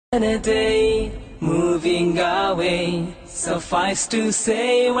And a day, moving our way. Suffice to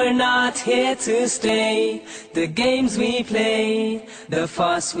say, we're not here to stay. The games we play, the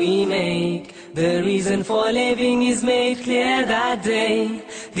fuss we make, the reason for living is made clear that day.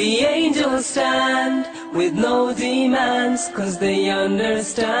 The angels stand with no demands, 'cause they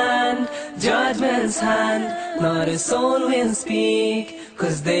understand judgment's hand. Not a soul will speak,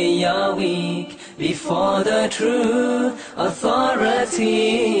 'cause they are weak before the true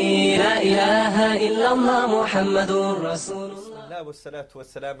authority. La ilaha illallah Muhammadur Rasulullah. Bismillah wa salatu wa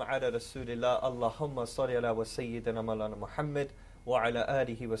salam ala Rasulillah. Allahumma salli ala wa sayyidina Mawlana Muhammad wa ala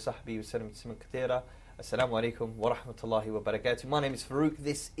alihi wa sahbihi wa sallam tasliman kathira. Assalamu alaikum wa rahmatullahi wa barakatuh. My name is Farouk.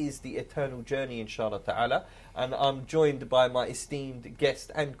 This is The Eternal Journey, inshallah ta'ala. And I'm joined by my esteemed guest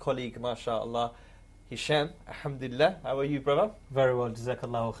and colleague, mashallah, Hisham. Alhamdulillah. How are you, brother? Very well,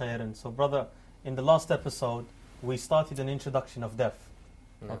 jazakallahu khairan. So, brother, in the last episode, we started an introduction of death.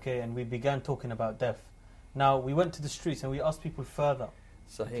 Okay, and we began talking about death. Now, we went to the streets and we asked people further.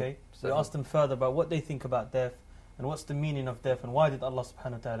 Okay, we asked them further about what they think about death and what's the meaning of death and why did Allah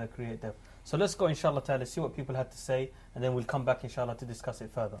subhanahu wa ta'ala create death. So let's go, inshallah ta'ala, see what people had to say, and then we'll come back, inshallah, to discuss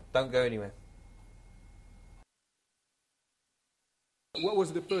it further. Don't go anywhere. What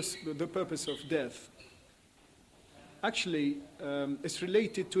was the purpose of death? Actually, it's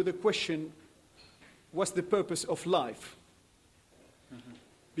related to the question, what's the purpose of life?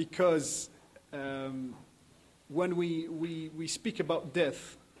 Because when we speak about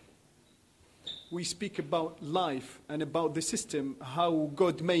death, we speak about life and about the system, how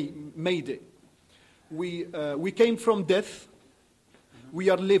God made it. We came from death, we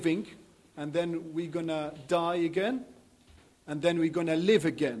are living, and then we're going to die again, and then we're going to live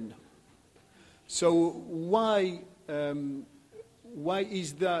again. So why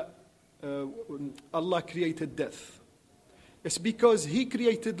is that Allah created death? It's because He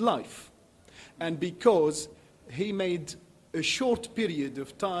created life, and because He made a short period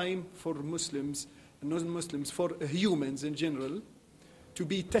of time for Muslims and non-Muslims, for humans in general, to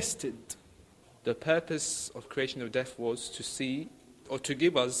be tested. The purpose of creation of death was to see, or to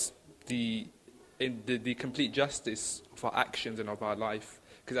give us the complete justice of our actions and of our life.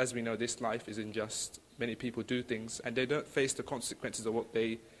 Because as we know, this life is unjust. Many people do things and they don't face the consequences of what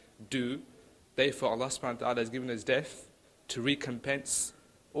they do. Therefore, Allah subhanahu wa ta'ala has given us death to recompense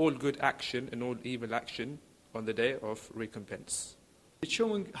all good action and all evil action on the day of recompense. It's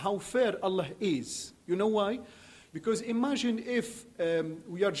showing how fair Allah is. You know why? Because imagine if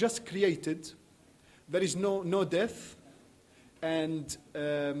we are just created, there is no death, and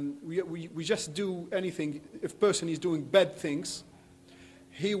we just do anything. If a person is doing bad things,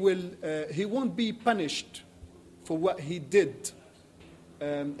 he won't be punished for what he did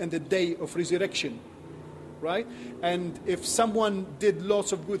in the day of resurrection, right? And if someone did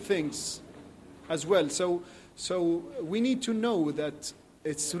lots of good things as well, so we need to know that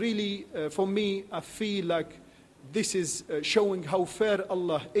it's really, for me, I feel like this is showing how fair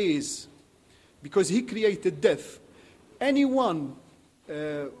Allah is, because He created death. Anyone,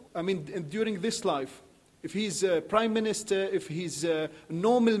 during this life, if he's a prime minister, if he's a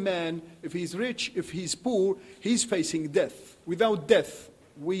normal man, if he's rich, if he's poor, he's facing death. Without death,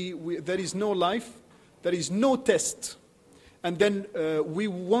 there is no life, there is no test. And then we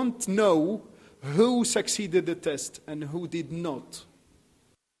won't know who succeeded the test and who did not.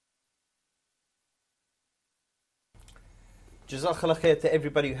 Jazakallah khair to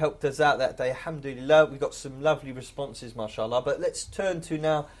everybody who helped us out that day. Alhamdulillah, we got some lovely responses, mashallah. But let's turn to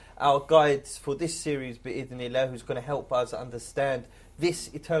now our guides for this series, bi'idhnillah, who's going to help us understand this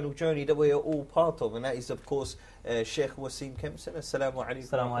eternal journey that we are all part of. And that is, of course, Sheikh Wasim Kempson. Assalamu alaikum.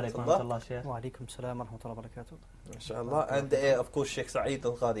 Assalamu alaikum wa rahmatullah, Sheikh. Wa alaikum salam wa rahmatullahi wa barakatuh. Mashallah. And of course, Sheikh Saeed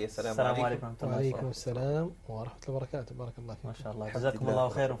Al-Gadi. Assalamu alaikum. Wa alaikum salam wa rahmatullahi wa barakatuh. Barakallah fikum. Mashallah.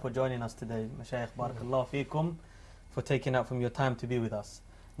 Jazakumullahu khairan for joining us today, Mashaykh. Barakallahu fikum, for taking out from your time to be with us.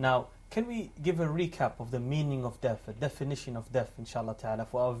 Now, can we give a recap of the meaning of death, a definition of death, inshallah ta'ala,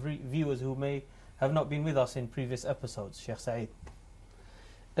 for our viewers who may have not been with us in previous episodes, Sheikh Saeed?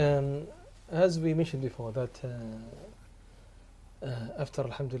 As we mentioned before, that after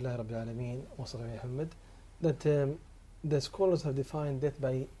Alhamdulillah Rabbil Alameen wa sallallahu alayhi Muhammad, that the scholars have defined death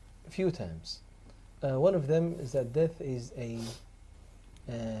by few terms. One of them is that death is a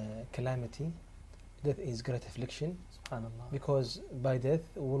calamity. Death is great affliction, SubhanAllah. because by death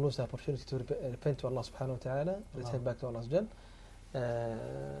we will lose the opportunity to repent to Allah subhanahu wa ta'ala, return back to Allah subhanahu wa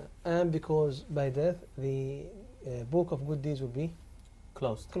ta'ala, and because by death the book of good deeds will be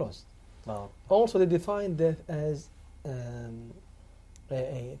Closed. Wow. Also, they define death as a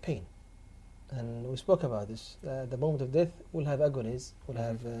pain, And we spoke about this. The moment of death will have agonies, will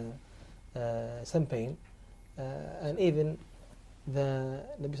have some pain, and even the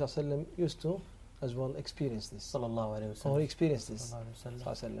Nabi Sallallahu Alaihi Wasallam used to as well experience this. Sallallahu Alaihi Wasallam. Or experience this. Sallallahu Alaihi Wasallam.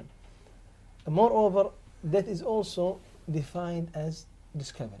 Sallallahu Alaihi Wasallam. Moreover, death is also defined as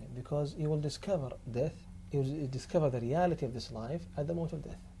discovery, because you will discover death, you will discover the reality of this life at the moment of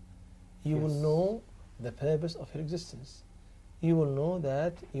death. You will know the purpose of your existence. You will know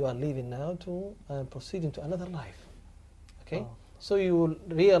that you are leaving now to proceeding to another life. Okay, so you will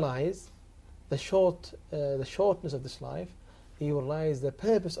realize the shortness of this life. You will realize the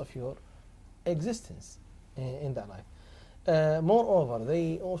purpose of your existence in that life. Moreover,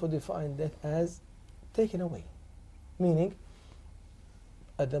 they also define death as taken away, meaning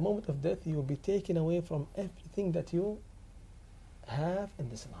at the moment of death you will be taken away from everything that you have in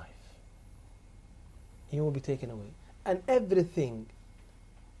this life. You will be taken away, and everything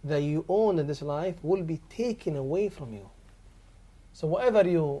that you own in this life will be taken away from you. So whatever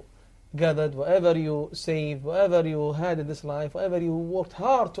you gathered, whatever you saved, whatever you had in this life, whatever you worked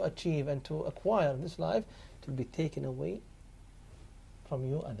hard to achieve and to acquire in this life, it will be taken away from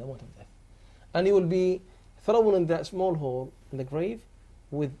you at the moment of death. And you will be thrown in that small hole in the grave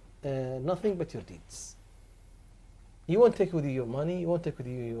with nothing but your deeds. You won't take with you your money, you won't take with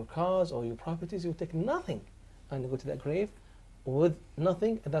you your cars or your properties, you will take nothing, and you go to that grave with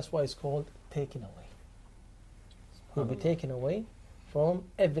nothing, and that's why it's called taken away. You'll be taken away from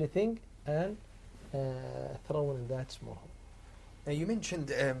everything and thrown in that small hole. Now you mentioned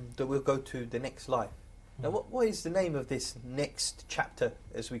that we'll go to the next life. Now what is the name of this next chapter,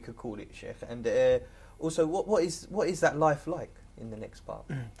 as we could call it, Sheikh? And also what is that life like in the next part?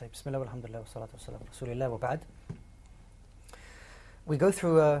 بسم الله والحمد لله والصلاة والسلام على رسول الله وبعد. We go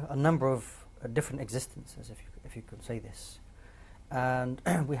through a number of different existences, if you could say this, and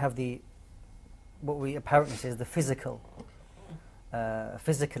we have what we apparently say is the physical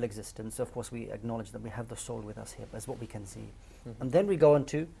existence. Of course, we acknowledge that we have the soul with us here, as what we can see, and then we go on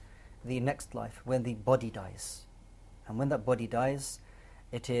to the next life, when the body dies, and when that body dies,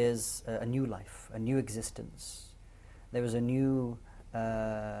 it is a new life, a new existence. There is a new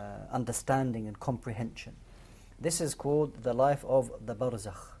understanding and comprehension. This is called the life of the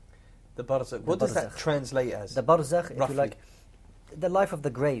barzakh. The barzakh. What does that translate as? The barzakh, if roughly? you like, the life of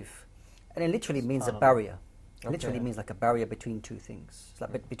the grave. And it literally means a barrier. It literally means like a barrier between two things. It's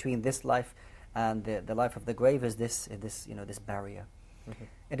like between this life and the life of the grave is this barrier.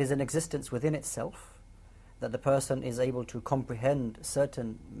 It is an existence within itself, that the person is able to comprehend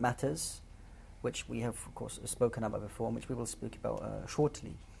certain matters, which we have, of course, spoken about before, which we will speak about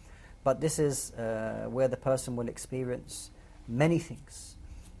shortly. But this is where the person will experience many things.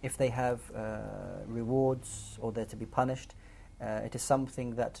 If they have rewards or they're to be punished, it is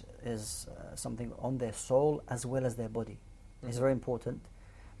something that is something on their soul as well as their body. It's very important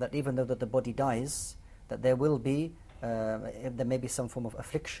that even though that the body dies, that there will be, there may be some form of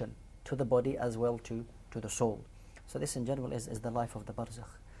affliction to the body as well to the soul. So this in general is the life of the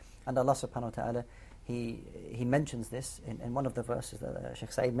barzakh. And Allah subhanahu wa ta'ala, He mentions this in one of the verses that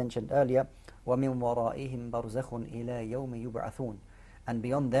Sheikh Saeed mentioned earlier, وَمِن وَرَائِهِمْ بَرْزَخٌ إِلَى يَوْمِ يُبْعَثُونَ. And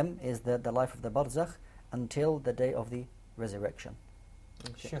beyond them is the life of the barzakh until the day of the resurrection.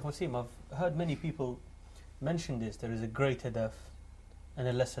 Sheikh Wasim, I've heard many people mention this. There is a greater death and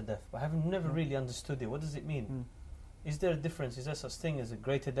a lesser death, but I have never really understood it. What does it mean? Is there a difference? Is there such thing as a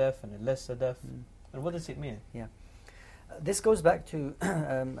greater death and a lesser death? And what does it mean? Yeah. This goes back to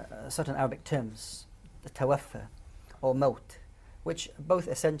certain Arabic terms, the tawaffa or maut, which both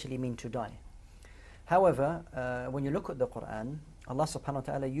essentially mean to die. However, when you look at the Quran, Allah subhanahu wa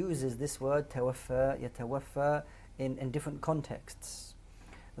ta'ala uses this word tawaffa, yatawaffa in different contexts.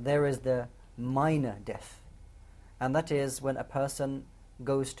 There is the minor death, and that is when a person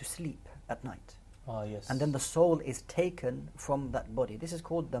goes to sleep at night. Yes. And then the soul is taken from that body. This is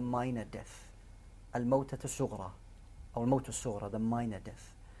called the minor death. Al-mawtatu sughra, or al-mawtu sughra, the minor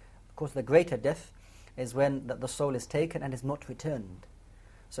death. Of course, the greater death is when the soul is taken and is not returned.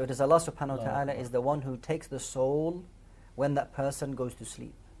 So it is Allah subhanahu wa ta'ala is the one who takes the soul when that person goes to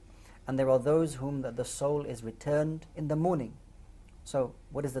sleep. And there are those whom the soul is returned in the morning. So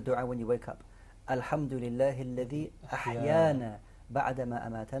what is the dua when you wake up? Alhamdulillahi alladhi ahyana ba'da ma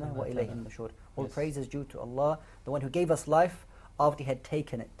amatana wa ilayhi an-nushur. All praise is due to Allah, the one who gave us life after He had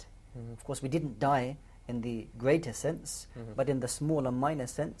taken it. Of course, we didn't die in the greater sense, but in the smaller, minor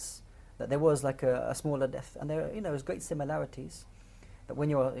sense, that there was like a smaller death. And there's great similarities. That when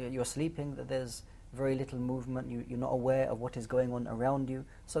you're sleeping, that there's very little movement, you're not aware of what is going on around you.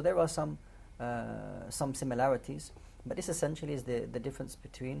 So there are some similarities, but this essentially is the difference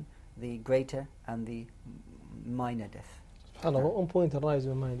between the greater and the minor death. SubhanAllah, one point arises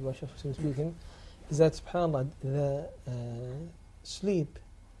in my mind while Shaykh was speaking is that SubhanAllah, the sleep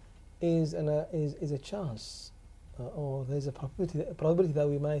is a chance or there's a probability that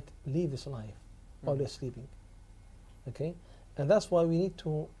we might leave this life while we're sleeping. Okay? And that's why we need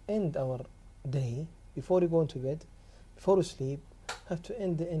to end our day before we go into bed, before we sleep, have to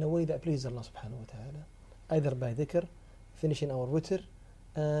end it in a way that pleases Allah subhanahu wa ta'ala. Either by dhikr, finishing our witr,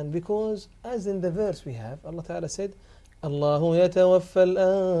 and because as in the verse we have, Allah ta'ala said, Allahu yatawaffa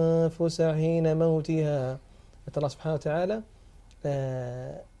al-anfusa hina mawtiha. That Allah subhanahu wa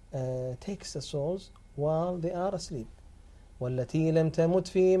ta'ala takes the souls while they are asleep. والتي لم تمت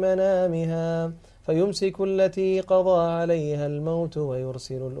في منامها فيمسك التي قضى عليها الموت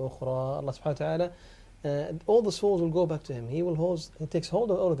ويرسل الأخرى. Allah subhanahu wa ta'ala, all the souls will go back to Him. He takes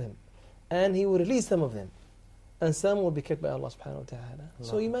hold of all of them, and He will release some of them, and some will be kept by Allah subhanahu wa ta'ala.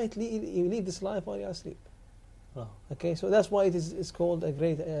 So you might leave this life while you are asleep. Okay, so that's why it's called a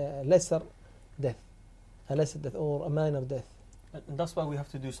great lesser death, or a minor death. And that's why we have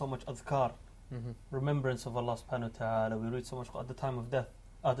to do so much adhkar, remembrance of Allah subhanahu wa ta'ala. We read so much at the time of death,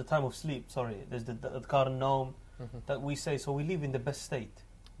 at the time of sleep, there's the adhkar al-nawm that we say, so we live in the best state.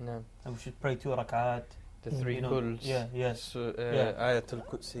 No. And we should pray 2 rak'at. The 3 quls. Yes. Ayatul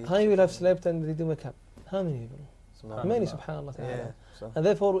Qudsi. How many will have slept and they do wake up? How many people? Many, subhanAllah ta'ala. And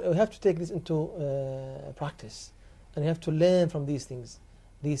therefore we have to take this into practice, and we have to learn from these things,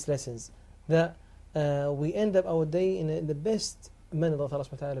 these lessons, that we end up our day in the best manner that Allah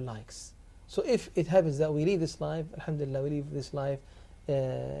subhanahu wa ta'ala likes. So if it happens that we leave this life, alhamdulillah, we leave this life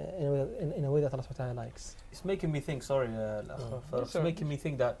in a way that Allah subhanahu wa ta'ala likes. It's making me think, it's making me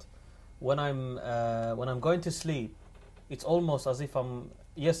think that when I'm going to sleep, it's almost as if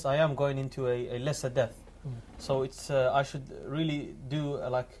I am going into a lesser death. So it's I should really do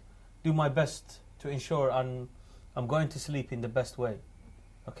my best to ensure I'm going to sleep in the best way.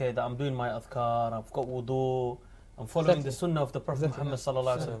 Okay, that I'm doing my adhkar, I've got wudu, I'm following the sunnah of the Prophet Muhammad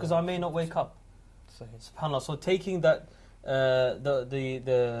sallallahu alaihi wasallam, because I may not wake up. SubhanAllah. So taking that the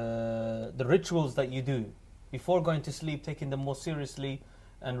rituals that you do before going to sleep, taking them more seriously,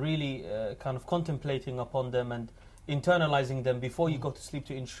 and really kind of contemplating upon them and internalizing them before you go to sleep,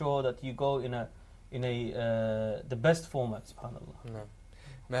 to ensure that you go in the best format, subhanAllah. No.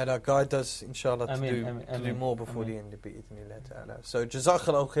 May Allah guide us, inshallah, to do more before the end of bi'idhnillah ta'ala. So,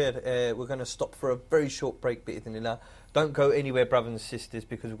 jazakallahu khair. We're going to stop for a very short break, bi'idhnillah. Don't go anywhere, brothers and sisters,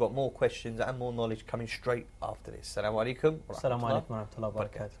 because we've got more questions and more knowledge coming straight after this. Assalamu alaikum. Assalamu alaikum wa rahmatullahi wa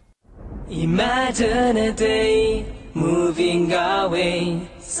barakatuh. Imagine a day moving away.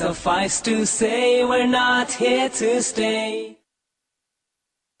 Suffice to say, we're not here to stay.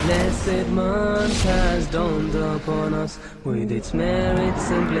 Blessed month has dawned upon us, with its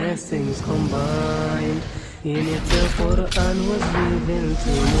merits and blessings combined. In it the Quran was revealed to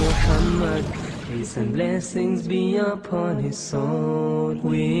Muhammad. Peace and blessings be upon his soul.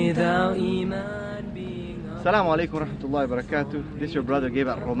 Without Iman being... Assalamu alaikum wa rahmatullahi wa barakatuh. This is your brother Gabe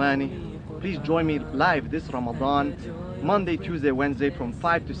al-Romani. Please join me live this Ramadan, Monday, Tuesday, Wednesday from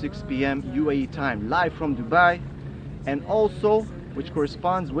 5 to 6 p.m. UAE time, live from Dubai, and also which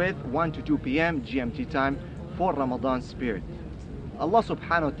corresponds with 1 to 2 p.m. GMT time for Ramadan spirit. Allah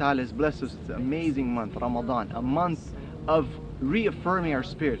subhanahu wa ta'ala has blessed us with an amazing month, Ramadan, a month of reaffirming our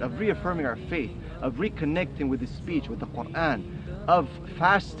spirit, of reaffirming our faith, of reconnecting with the speech, with the Quran, of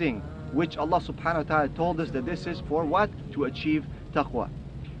fasting, which Allah subhanahu wa ta'ala told us that this is for what? To achieve taqwa.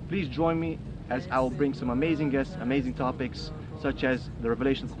 Please join me as I will bring some amazing guests, amazing topics, such as the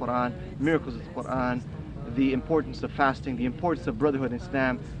revelation of the Quran, miracles of the Quran, the importance of fasting, the importance of brotherhood in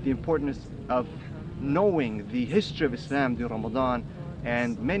Islam, the importance of knowing the history of Islam during Ramadan,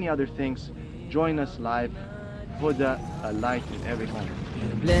 and many other things. Join us live. Huda, a light in every home.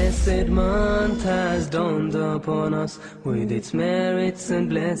 The blessed month has dawned upon us, with its merits and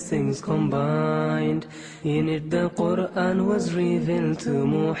blessings combined. In it the Quran was revealed to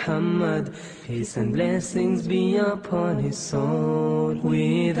Muhammad. Peace and blessings be upon his soul.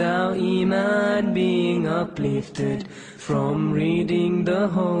 Without Iman being uplifted from reading the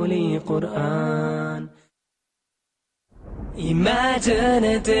Holy Quran. Imagine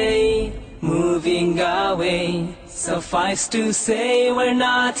a day moving away. Suffice to say, we're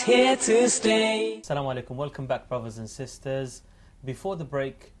not here to stay. Assalamu alaikum. Welcome back, brothers and sisters. Before the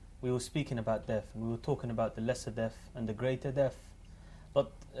break, we were speaking about death. We were talking about the lesser death and the greater death.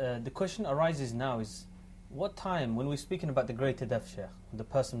 But the question arises now is, what time, when we're speaking about the greater death, Sheikh, the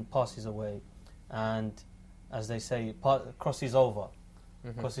person passes away and, as they say, crosses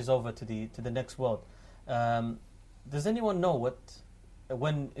over to the next world. Does anyone know what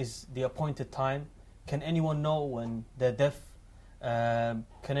when is the appointed time? Can anyone know when they're death? Can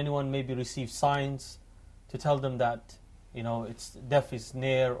anyone maybe receive signs to tell them that, it's death is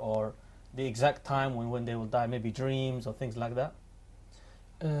near, or the exact time when they will die, maybe dreams or things like that?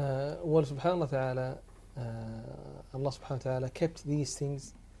 Well, subhanallah ta'ala, Allah subhanahu wa ta'ala kept these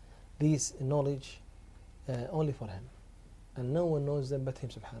things, these knowledge only for Him. And no one knows them but Him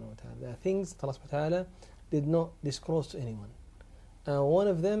subhanahu wa ta'ala. There are things that Allah subhanahu wa ta'ala did not disclose to anyone. And one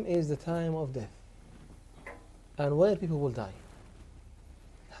of them is the time of death and where people will die.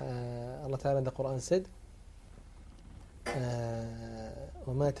 Allah ta'ala in the Quran said,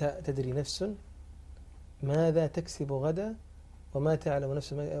 وَمَا تَدْرِي نَفْسٌ مَاذَا تَكْسِبُ غَدًا وَمَا تَعْلَمُ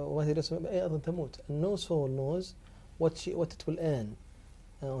نَفْسٌ وَمَا تَدْرِي نَفْسٌ بِأَيِّ أَرْضٍ تَمُوتُ. And no soul knows what it will earn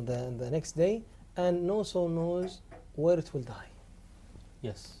on the next day, and no soul knows where it will die.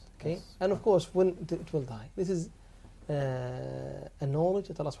 Yes. Okay? Yes. And of course, when it will die. This is a knowledge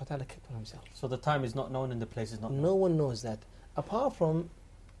that Allah subhanahu wa ta'ala kept for Himself. So the time is not known and the place is not known. No one knows that, apart from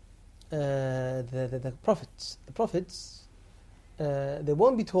the prophets. The prophets, they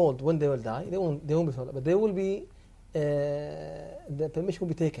won't be told when they will die. They won't be told, but they will be. The permission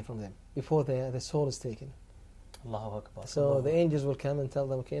will be taken from them before the soul is taken. Allahu Akbar. So Allahu the angels will come and tell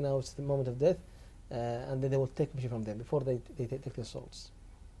them, okay, now it's the moment of death, and then they will take permission from them before they take their souls.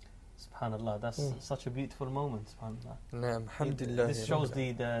 Subhanallah, that's such a beautiful moment. Subhanallah. Naam, alhamdulillah. This shows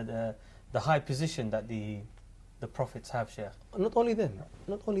the high position that the prophets have, Shaykh. Not only them.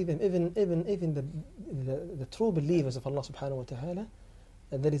 Even the true believers of Allah subhanahu wa ta'ala,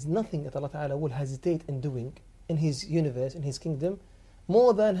 there is nothing that Allah ta'ala will hesitate in doing in His universe, in His kingdom,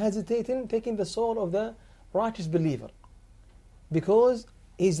 more than hesitating taking the soul of the righteous believer. Because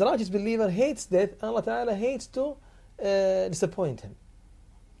his righteous believer hates death, and Allah ta'ala hates to disappoint him.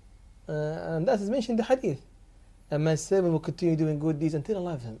 And that is mentioned in the hadith. And my servant will continue doing good deeds until I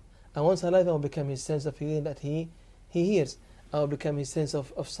love him. And once I love him, I will become his sense of hearing that he hears. I will become his sense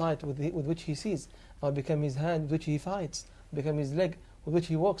of sight with which he sees. I will become his hand with which he fights. Become his leg with which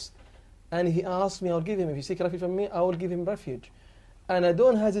he walks. And if he asks me, I will give him. If he seeks refuge from me, I will give him refuge. And I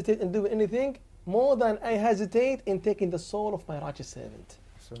don't hesitate in doing anything more than I hesitate in taking the soul of my righteous servant.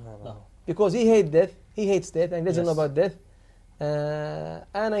 Subhanallah. Because he hates death, and he doesn't know Yes. about death.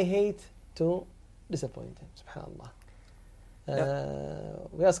 And I hate to disappoint him. Subhanallah.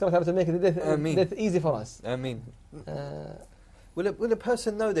 We ask Allah to make death easy for us. I mean, Uh, will a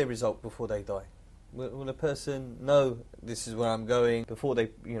person know their result before they die? Will a person know this is where I'm going before they,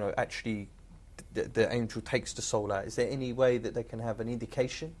 actually the angel takes the soul out? Is there any way that they can have an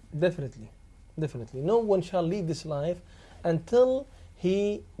indication? Definitely. No one shall leave this life until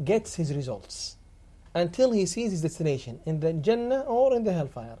he gets his results, until he sees his destination in the Jannah or in the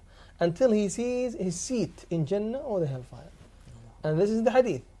hellfire, until he sees his seat in Jannah or the hellfire. And this is the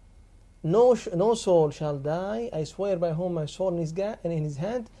hadith. No soul shall die. I swear by whom my soul in his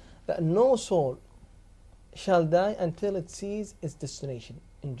hand, that no soul shall die until it sees its destination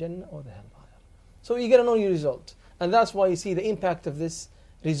in Jannah or the hellfire. So you gotta know your result, and that's why you see the impact of this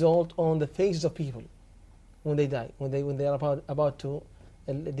result on the faces of people when they die, when they are about to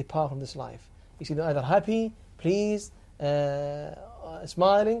depart from this life. You see them either happy, pleased,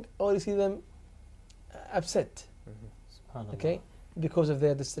 smiling, or you see them upset. Subhanallah. Okay, because of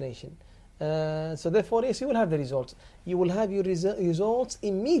their destination. So therefore, yes, you will have the results. You will have your results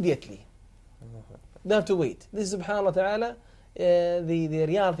immediately. Don't have to wait. This is subhanallah ta'ala, the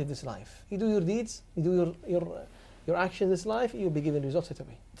reality of this life. You do your deeds, you do your actions in this life, you'll be given results straight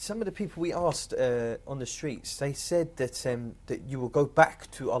away. Some of the people we asked on the streets, they said that you will go back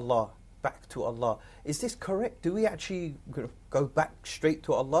to Allah. Is this correct? Do we actually go back straight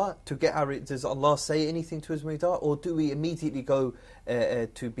to Allah to get does Allah say anything to us when we die, or do we immediately go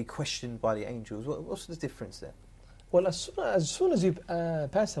to be questioned by the angels? What's the difference there? Well, as soon as you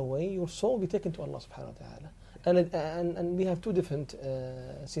pass away, your soul will be taken to Allah subhanahu wa ta'ala. And we have two different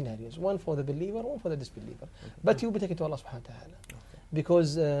scenarios, one for the believer, one for the disbeliever. But you will be taken to Allah subhanahu wa ta'ala.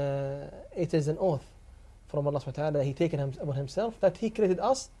 Because it is an oath from Allah subhanahu wa ta'ala, He taken upon Himself that He created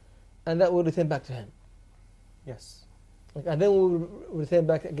us, and that will return back to Him. Yes. And then we will return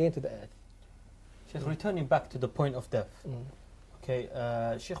back again to the earth. Sheikh, returning back to the point of death. Okay,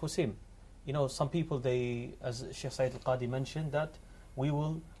 Sheikh Wasim, some people, as Sheikh Saeed Al-Gadi mentioned, that we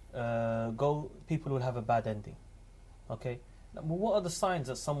will people will have a bad ending. Okay, now, what are the signs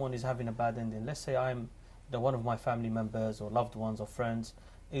that someone is having a bad ending? Let's say one of my family members or loved ones or friends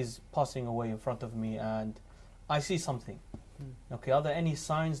is passing away in front of me, and I see something. Okay, are there any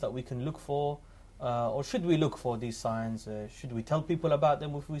signs that we can look for, or should we look for these signs? Should we tell people about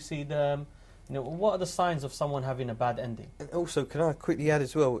them if we see them? what are the signs of someone having a bad ending? And also, can I quickly add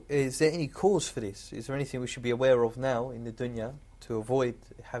as well, is there any cause for this? Is there anything we should be aware of now in the dunya to avoid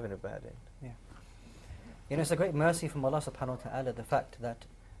having a bad end? Yeah. It's a great mercy from Allah subhanahu wa ta'ala, the fact that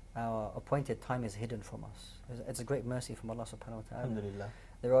our appointed time is hidden from us. It's a great mercy from Allah subhanahu wa ta'ala. Alhamdulillah.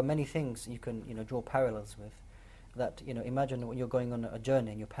 There are many things you can draw parallels with. That, imagine when you're going on a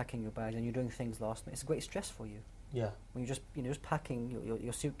journey and you're packing your bags and you're doing things last minute. It's a great stress for you. Yeah. When you're just packing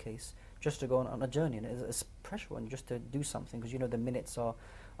your suitcase just to go on a journey, and it's pressure on you just to do something, because the minutes are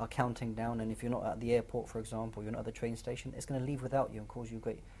counting down, and if you're not at the airport, for example, you're not at the train station, it's going to leave without you and cause you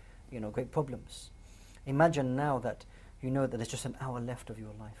great problems. Imagine now that that there's just an hour left of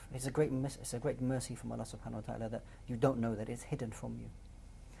your life. It's a great mercy from Allah subhanahu wa ta'ala that you don't know that it's hidden from you.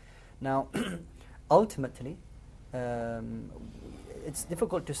 Now, ultimately, it's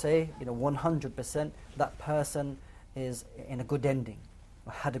difficult to say 100% that person is in a good ending,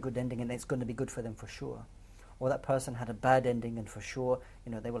 or had a good ending and it's going to be good for them for sure, or that person had a bad ending and for sure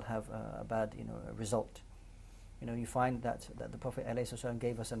they will have a bad result. You find that the Prophet ﷺ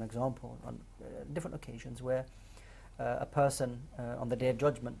gave us an example on different occasions where a person on the Day of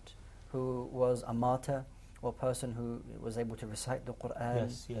Judgment who was a martyr, or a person who was able to recite the Qur'an,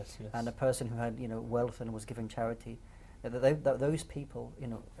 yes. and a person who had wealth and was giving charity, that those people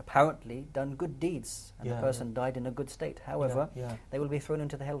apparently done good deeds, and the person died in a good state. However, they will be thrown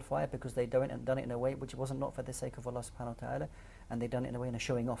into the hellfire because they done it in a way which wasn't not for the sake of Allah subhanahu wa ta'ala, and they done it in a way in a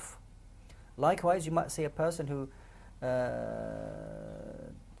showing off. Likewise, you might see a person who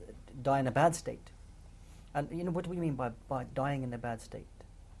die in a bad state. And what do we mean by dying in a bad state?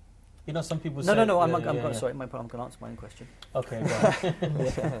 Some people say... No, I'm going to answer my own question. Okay, go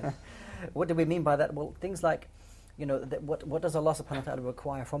on. What do we mean by that? Well, things like, what does Allah subhanahu wa ta'ala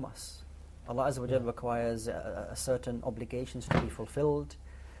require from us? Allah Azza wa Jalla requires certain obligations to be fulfilled,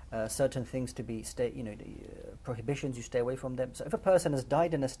 certain things to be, prohibitions, you stay away from them. So if a person has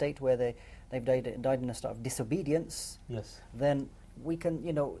died in a state where they've died in a state of disobedience, then we can,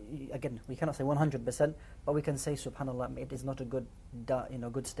 again, we cannot say 100%, but we can say, subhanallah, it is not a good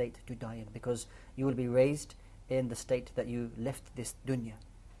state to die in, because you will be raised in the state that you left this dunya.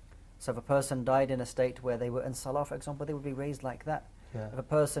 So if a person died in a state where they were in salah, for example, they would be raised like that. Yeah. If a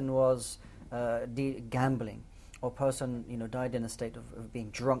person was gambling, or a person died in a state of being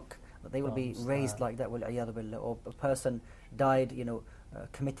drunk, they will be raised like that. Or a person died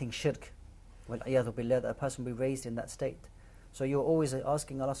committing shirk, that a person will be raised in that state. So you're always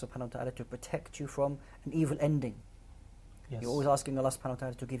asking Allah subhanahu wa ta'ala to protect you from an evil ending. You're always asking Allah subhanahu wa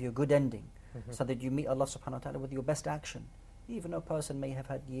ta'ala to give you a good ending, so that you meet Allah subhanahu wa ta'ala with your best action. Even a person may have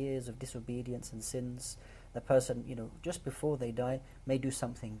had years of disobedience and sins, the person, just before they die, may do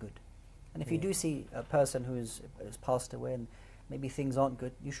something good. And if you do see a person who has passed away and maybe things aren't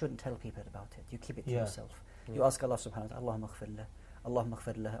good, you shouldn't tell people about it. You keep it to yourself. You ask Allah subhanahu wa ta'ala, Allahumma ghfir lah, Allahumma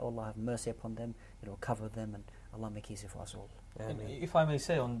ghfir lah, Allah have mercy upon them, cover them, and Allah make easy for us all. If I may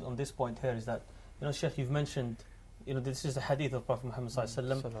say on this point here is that, Sheikh, you've mentioned, this is the hadith of Prophet Muhammad sallallahu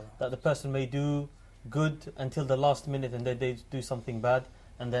alaihi wasallam, that the person may do good until the last minute and then they do something bad,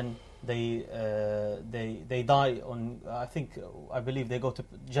 and then they die on, I believe they go to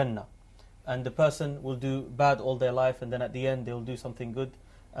Jannah, and the person will do bad all their life, and then at the end they will do something good.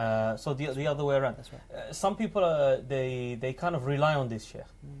 So the other way around. That's right. Some people they kind of rely on this, Sheikh.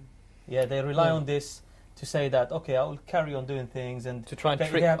 Yeah, they rely on this to say that, okay, I will carry on doing things, and to try and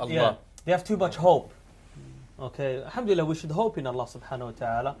trick Allah. Yeah, they have too much hope. Okay, alhamdulillah, we should hope in Allah subhanahu wa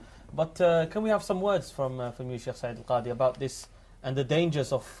ta'ala. But can we have some words from you, Sheikh Saeed Al-Gadi, about this and the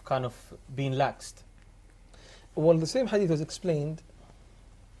dangers of kind of being laxed? Well, the same hadith was explained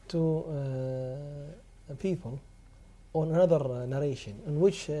to people on another narration, in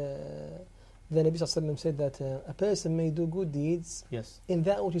which the Nabi sallallahu alaihi wasallam said that a person may do good deeds in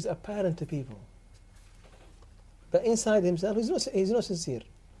that which is apparent to people, but inside himself he's not sincere.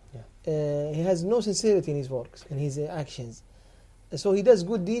 He has no sincerity in his works and his actions. So he does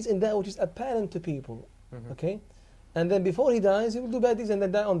good deeds in that which is apparent to people. Okay, and then before he dies, he will do bad deeds and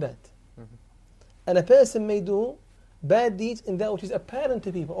then die on that. And a person may do bad deeds in that which is apparent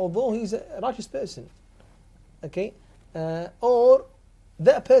to people, although he's a righteous person. Okay, or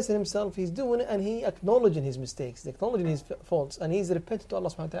that person himself, he's doing it and he acknowledging his mistakes, acknowledging his faults, and he's repentant to Allah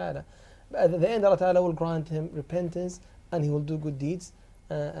subhanahu wa ta'ala. But at the end, Allah ta'ala will grant him repentance and he will do good deeds,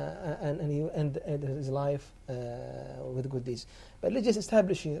 and he will end his life with good deeds. But let's just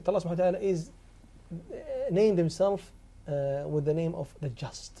establish that Allah subhanahu wa ta'ala is named himself with the name of the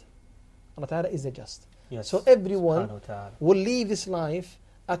just. Allah ta'ala is the just. So everyone will live this life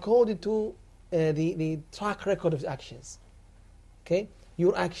according to the track record of his actions. Okay?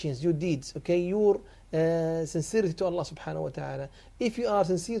 your actions, your deeds, okay, your sincerity to Allah subhanahu wa ta'ala. If you are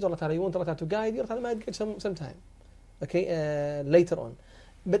sincere to Allah ta'ala, you want Allah ta'ala to guide you, Allah ta'ala might get some time, okay, later on.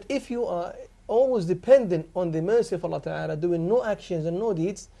 But if you are always dependent on the mercy of Allah ta'ala, doing no actions and no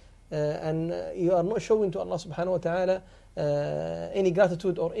deeds, and you are not showing to Allah subhanahu wa ta'ala any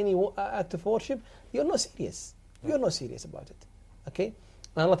gratitude or any act of worship, you're not serious. You're not serious about it. Okay?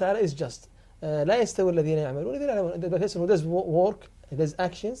 And Allah ta'ala is just. لا يستوي الذين يعملون الذين يعملون. The person who does work, he does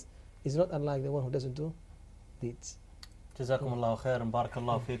actions, is not unlike the one who doesn't do deeds. Jazakum Allahu khairan,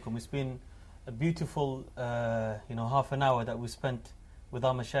 barakallahu feekum. It's been a beautiful half an hour that we spent with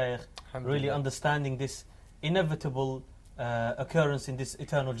our mashayikh, really understanding this inevitable occurrence in this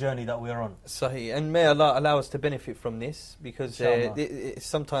eternal journey that we are on. Sahih. And may Allah allow us to benefit from this, because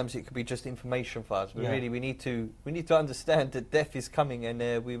sometimes it could be just information for us. But really we need to understand that death is coming,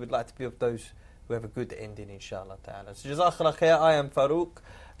 and we would like to be of those who have a good ending, inshallah ta'ala. So Jazakallah khair. I am Farouk,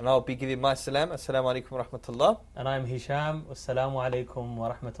 and I'll be giving my salam. Assalamu alaikum wa rahmatullah. And I am Hisham. Assalamu alaikum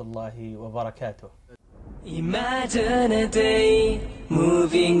wa rahmatullahi wa barakatuh. Imagine a day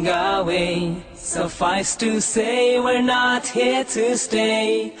moving our way. Suffice to say we're not here to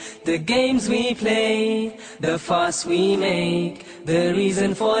stay. The games we play, the fuss we make, the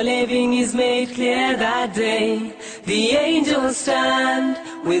reason for living is made clear that day. The angels stand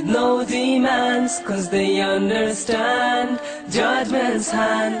with no demands, 'cause they understand judgment's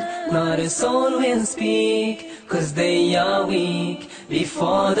hand. Not a soul will speak, 'cause they are weak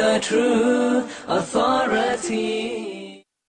before the true authority.